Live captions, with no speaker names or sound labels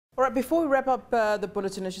right, before we wrap up the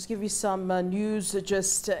bulletin, let's just give you some news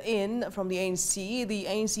just in from the ANC. The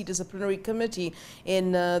ANC Disciplinary Committee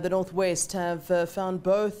in the Northwest have found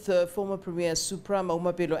both former Premier Supra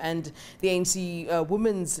Mahumapelo and the ANC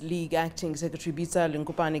Women's League Acting Secretary Bitsa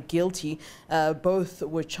Lenkopane guilty. Both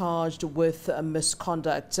were charged with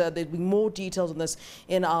misconduct. There'll be more details on this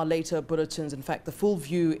in our later bulletins. In fact, the full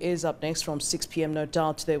view is up next from 6 p.m. No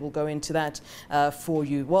doubt they will go into that for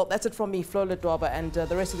you. Well, that's it from me, Flo Ledwaba, and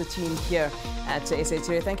the rest of the team here at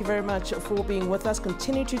SABC. Thank you very much for being with us.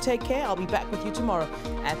 Continue to take care. I'll be back with you tomorrow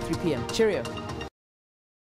at 3 p.m. Cheerio.